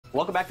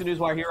Welcome back to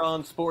Newswire here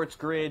on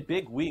SportsGrid.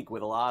 Big week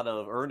with a lot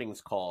of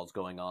earnings calls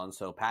going on,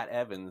 so Pat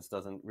Evans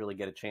doesn't really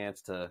get a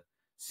chance to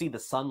see the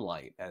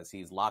sunlight as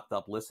he's locked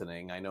up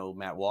listening. I know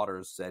Matt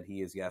Waters said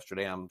he is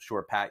yesterday. I'm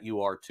sure, Pat,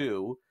 you are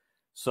too.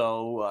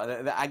 So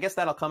I guess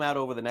that'll come out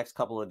over the next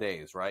couple of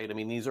days, right? I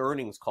mean, these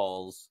earnings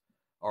calls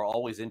are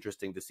always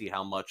interesting to see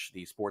how much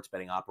the sports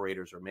betting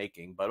operators are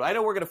making. But I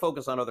know we're going to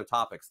focus on other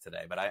topics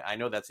today, but I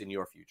know that's in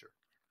your future.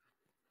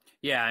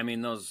 Yeah, I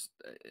mean, those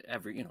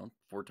every,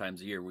 4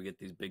 times a year we get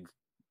these big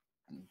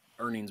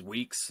earnings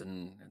weeks,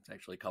 and it's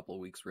actually a couple of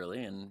weeks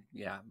really. And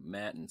yeah,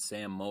 Matt and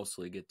Sam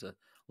mostly get to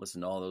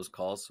listen to all those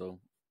calls, so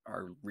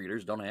our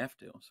readers don't have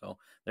to. So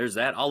there's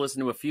that. I'll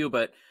listen to a few,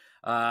 but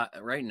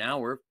right now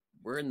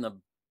we're in the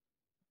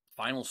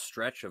final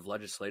stretch of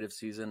legislative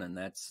season, and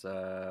that's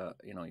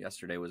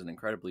yesterday was an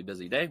incredibly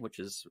busy day, which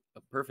is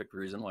a perfect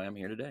reason why I'm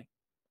here today.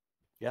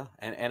 Yeah,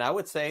 and I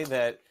would say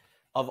that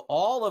of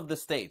all of the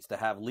states to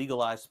have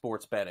legalized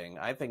sports betting,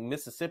 I think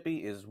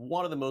Mississippi is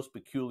one of the most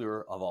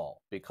peculiar of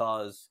all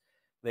because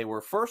they were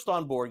first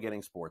on board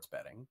getting sports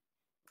betting,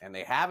 and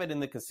they have it in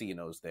the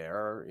casinos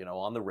there,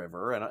 on the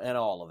river and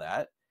all of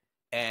that.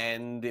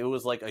 And it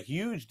was like a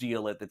huge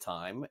deal at the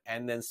time.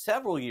 And then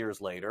several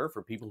years later,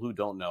 for people who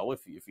don't know,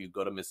 if you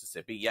go to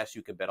Mississippi, yes,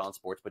 you can bet on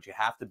sports, but you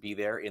have to be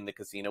there in the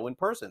casino in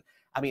person.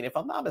 I mean, if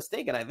I'm not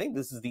mistaken, I think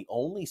this is the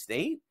only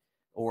state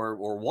or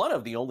one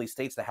of the only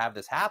states to have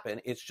this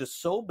happen. It's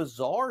just so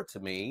bizarre to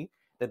me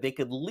that they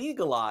could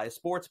legalize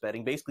sports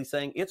betting, basically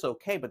saying it's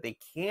okay, but they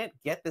can't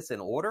get this in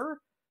order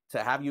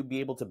to have you be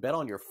able to bet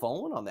on your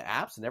phone, on the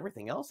apps and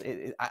everything else.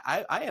 If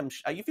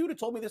you would have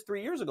told me this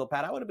 3 years ago,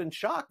 Pat, I would have been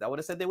shocked. I would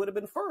have said they would have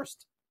been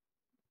first.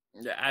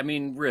 I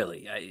mean,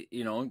 really,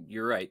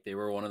 you're right. They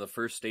were one of the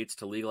first states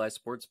to legalize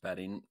sports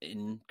betting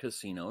in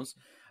casinos,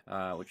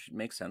 which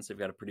makes sense. They've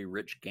got a pretty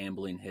rich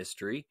gambling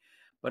history.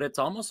 But it's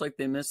almost like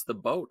they missed the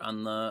boat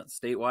on the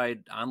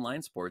statewide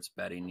online sports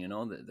betting.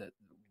 That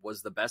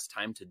was the best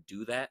time to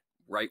do that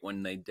right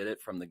when they did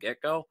it from the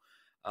get-go.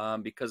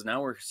 Because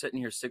now we're sitting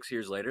here 6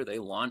 years later. They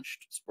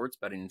launched sports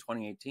betting in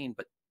 2018,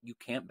 but you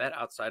can't bet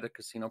outside of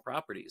casino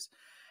properties.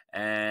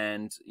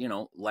 And,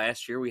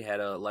 last year we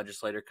had a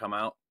legislator come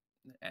out.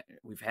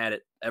 We've had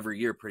it every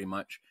year pretty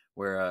much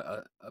where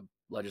a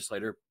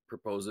legislator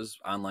proposes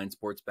online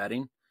sports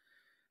betting.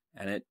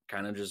 And it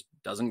kind of just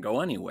doesn't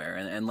go anywhere.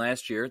 And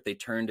last year, they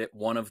turned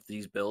one of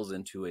these bills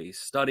into a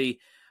study,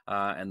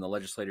 and the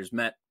legislators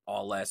met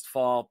all last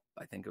fall.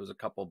 I think it was a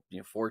couple,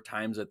 4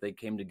 times that they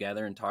came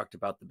together and talked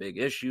about the big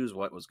issues,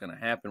 what was going to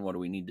happen, what do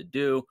we need to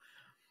do.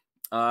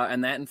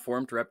 And that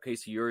informed Rep.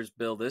 Casey Ure's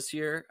bill this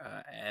year,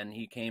 and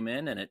he came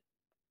in and it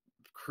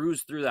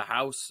cruised through the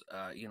House.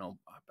 I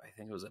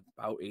think it was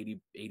about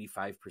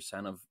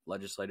 85% of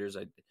legislators.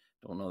 I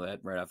don't know that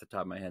right off the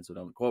top of my head, so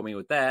don't quote me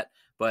with that.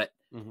 But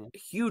a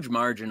huge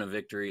margin of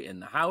victory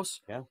in the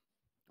House. Yeah.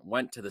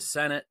 Went to the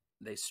Senate.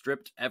 They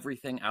stripped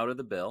everything out of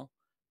the bill,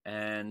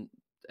 and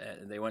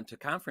they went to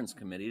conference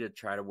committee to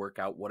try to work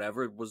out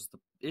whatever was the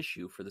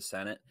issue for the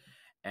Senate.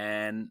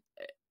 And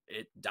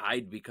it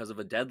died because of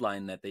a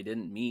deadline that they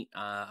didn't meet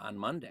on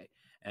Monday.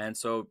 And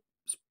so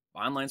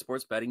online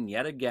sports betting,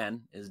 yet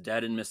again, is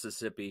dead in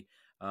Mississippi.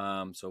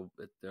 So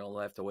they'll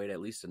have to wait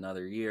at least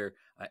another year,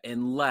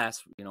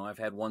 unless, I've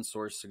had one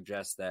source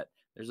suggest that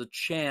there's a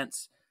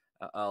chance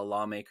a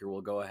lawmaker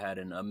will go ahead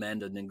and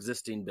amend an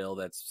existing bill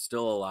that's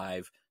still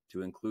alive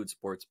to include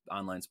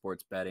online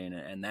sports betting.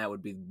 And that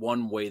would be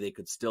one way they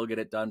could still get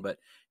it done. But,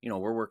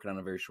 we're working on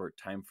a very short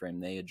time frame.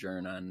 They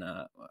adjourn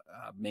on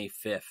May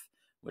 5th,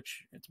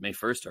 which it's May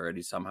 1st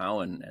already somehow.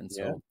 And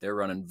so They're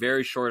running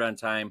very short on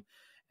time.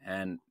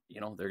 And,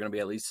 they're going to be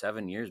at least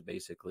 7 years,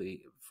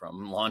 basically,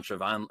 from launch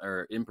of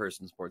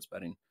in-person sports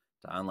betting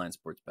to online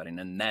sports betting.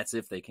 And that's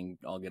if they can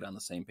all get on the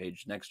same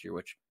page next year,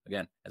 which,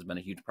 again, has been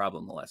a huge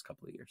problem the last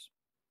couple of years.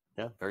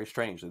 Yeah, very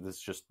strange that this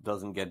just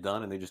doesn't get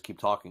done and they just keep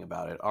talking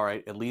about it. All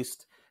right, at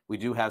least we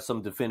do have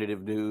some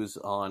definitive news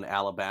on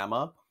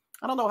Alabama.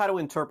 I don't know how to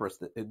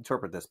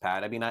interpret this,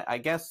 Pat. I mean, I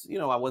guess,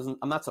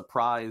 I'm not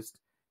surprised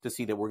to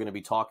see that we're going to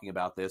be talking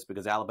about this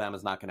because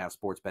Alabama's not going to have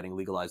sports betting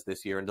legalized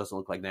this year and doesn't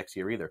look like next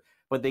year either.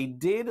 But they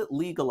did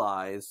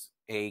legalize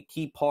a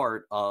key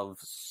part of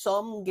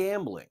some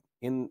gambling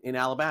in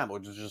Alabama,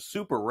 which is just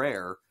super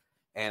rare.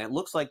 And it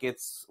looks like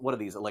it's one of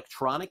these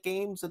electronic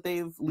games that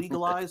they've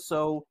legalized.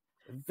 So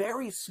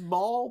very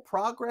small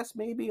progress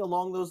maybe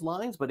along those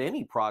lines, but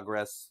any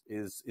progress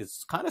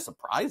is kind of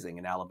surprising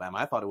in Alabama.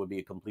 I thought it would be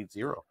a complete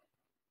zero.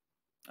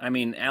 I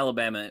mean,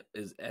 Alabama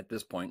is at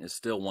this point is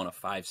still one of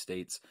 5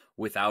 states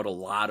without a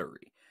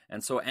lottery.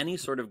 And so any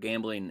sort of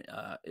gambling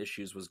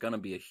issues was going to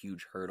be a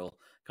huge hurdle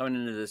coming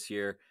into this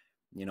year.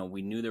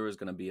 We knew there was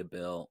going to be a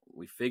bill.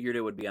 We figured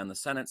it would be on the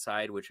Senate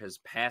side, which has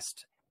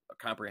passed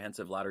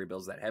comprehensive lottery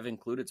bills that have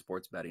included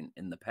sports betting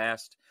in the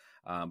past.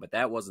 But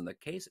that wasn't the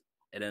case.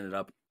 It ended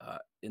up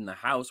in the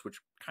House,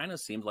 which kind of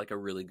seemed like a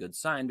really good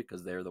sign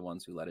because they're the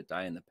ones who let it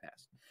die in the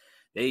past.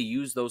 They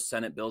used those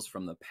Senate bills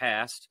from the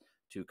past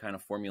to kind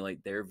of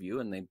formulate their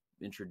view, and they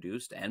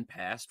introduced and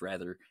passed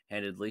rather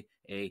handedly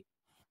a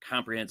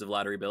comprehensive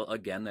lottery bill,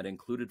 again, that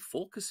included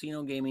full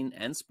casino gaming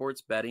and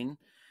sports betting.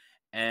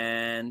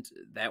 And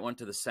that went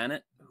to the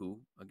Senate, who,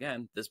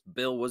 again, this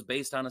bill was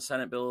based on a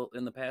Senate bill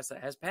in the past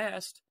that has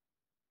passed.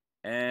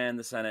 And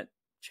the Senate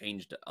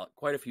changed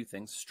quite a few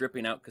things,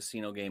 stripping out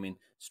casino gaming,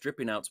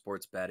 stripping out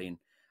sports betting,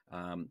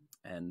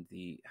 and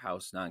the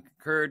House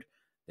non-concurred.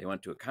 They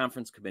went to a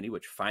conference committee,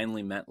 which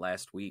finally met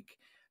last week,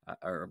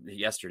 or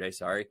yesterday,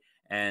 sorry.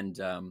 And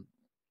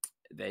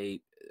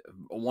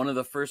one of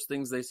the first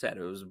things they said,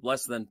 it was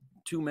less than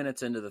 2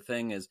 minutes into the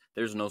thing, is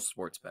there's no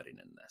sports betting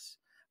in this.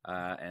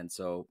 And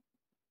so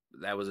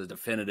that was a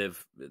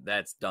definitive,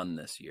 that's done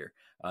this year.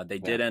 They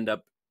did end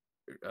up,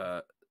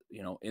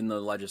 in the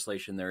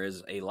legislation, there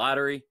is a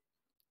lottery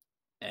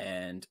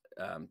and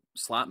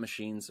slot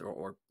machines,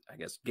 or I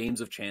guess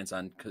games of chance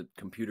on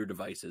computer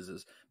devices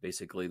is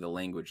basically the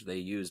language they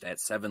used at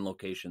 7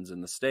 locations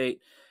in the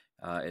state.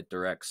 It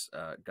directs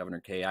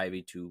Governor Kay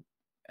Ivey to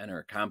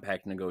enter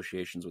compact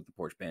negotiations with the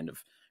Porch Band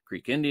of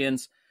Creek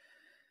Indians.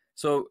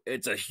 So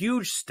it's a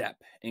huge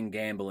step in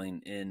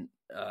gambling in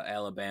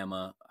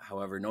Alabama.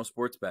 However, no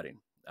sports betting.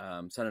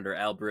 Senator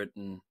Al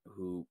Britton,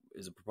 who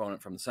is a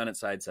proponent from the Senate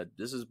side, said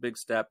this is a big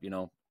step.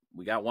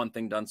 We got one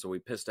thing done, so we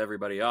pissed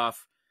everybody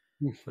off,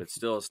 but it's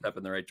still a step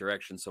in the right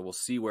direction. So we'll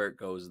see where it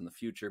goes in the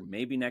future.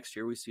 Maybe next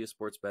year we see a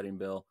sports betting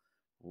bill.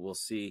 We'll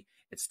see.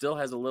 It still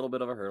has a little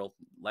bit of a hurdle.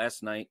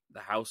 Last night, the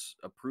House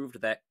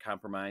approved that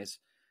compromise.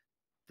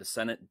 The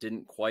Senate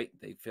didn't quite.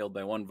 They failed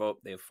by 1 vote.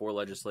 They have 4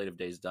 legislative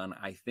days done.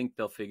 I think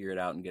they'll figure it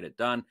out and get it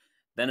done.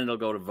 Then it'll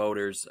go to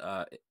voters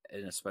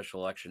in a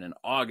special election in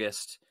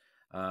August.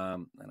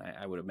 And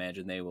I would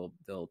imagine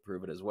they'll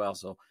approve it as well.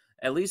 So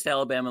at least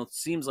Alabama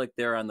seems like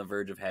they're on the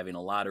verge of having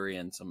a lottery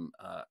and some,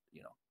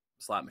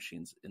 slot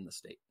machines in the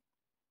state.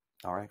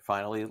 All right,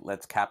 finally,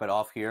 let's cap it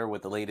off here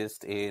with the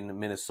latest in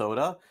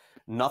Minnesota.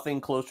 Nothing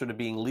closer to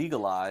being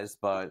legalized,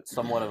 but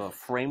somewhat of a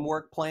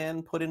framework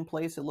plan put in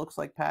place, it looks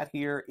like, Pat,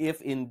 here,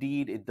 if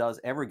indeed it does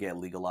ever get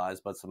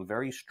legalized, but some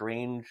very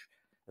strange,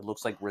 it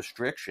looks like,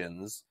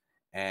 restrictions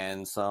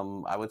and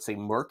some, I would say,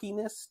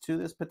 murkiness to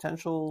this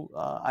potential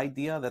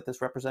idea that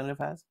this representative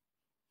has?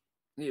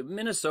 Yeah,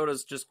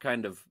 Minnesota's just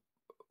kind of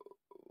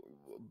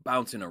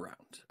bouncing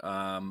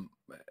around.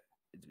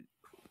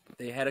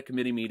 They had a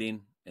committee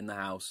meeting in the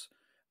House.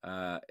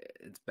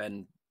 It's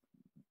been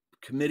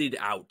committed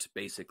out,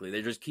 basically.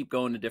 They just keep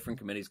going to different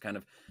committees, kind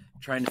of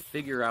trying to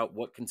figure out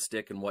what can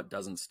stick and what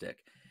doesn't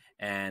stick.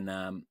 And,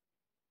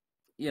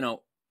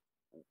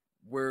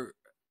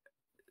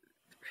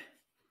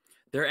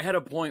 they're at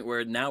a point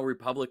where now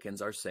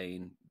Republicans are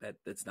saying that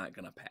it's not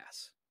going to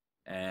pass.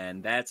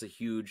 And that's a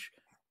huge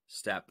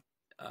step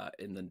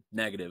in the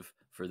negative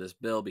for this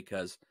bill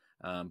because,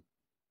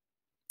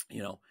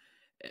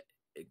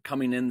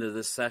 coming into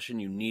this session,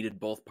 you needed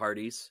both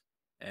parties.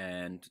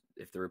 And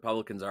if the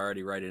Republicans are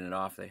already writing it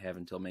off, they have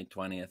until May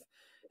 20th,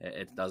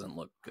 it doesn't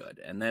look good.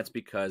 And that's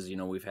because,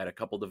 we've had a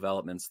couple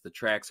developments. The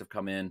tracks have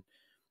come in,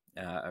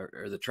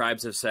 or the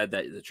tribes have said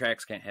that the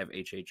tracks can't have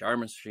HHR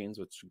machines,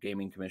 which the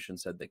Gaming Commission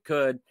said they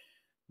could.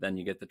 Then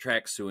you get the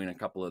tracks suing a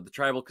couple of the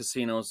tribal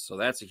casinos. So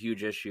that's a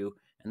huge issue.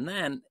 And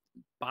then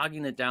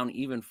bogging it down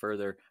even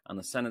further on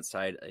the Senate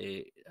side,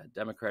 a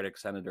Democratic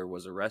senator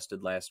was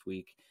arrested last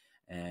week.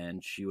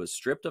 And she was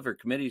stripped of her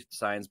committee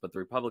signs, but the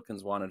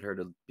Republicans wanted her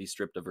to be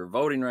stripped of her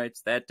voting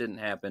rights. That didn't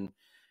happen.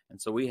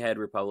 And so we had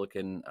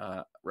Republican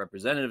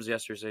representatives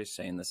yesterday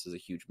saying this is a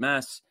huge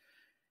mess.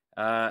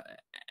 And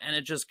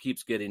it just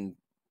keeps getting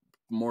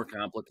more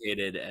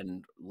complicated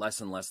and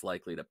less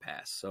likely to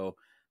pass. So,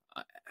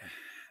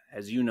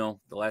 as you know,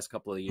 the last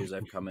couple of years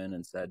I've come in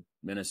and said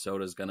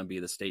Minnesota is going to be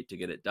the state to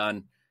get it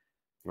done.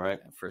 Right.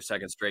 For a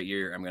second straight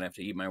year, I'm going to have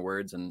to eat my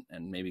words and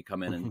maybe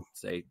come in and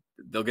say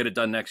they'll get it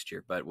done next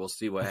year, but we'll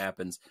see what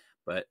happens.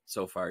 But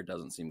so far, it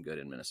doesn't seem good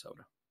in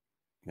Minnesota.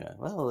 Yeah.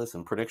 Well,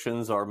 listen,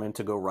 predictions are meant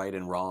to go right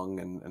and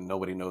wrong, and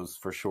nobody knows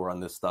for sure on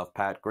this stuff.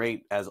 Pat,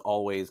 great, as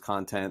always,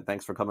 content.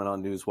 Thanks for coming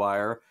on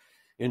Newswire.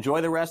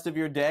 Enjoy the rest of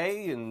your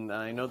day, and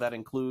I know that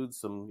includes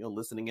some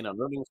listening in on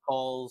earnings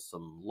calls,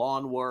 some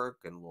lawn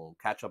work, and we'll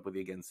catch up with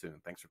you again soon.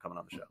 Thanks for coming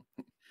on the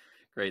show.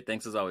 Great.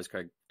 Thanks as always,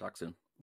 Craig. Talk soon.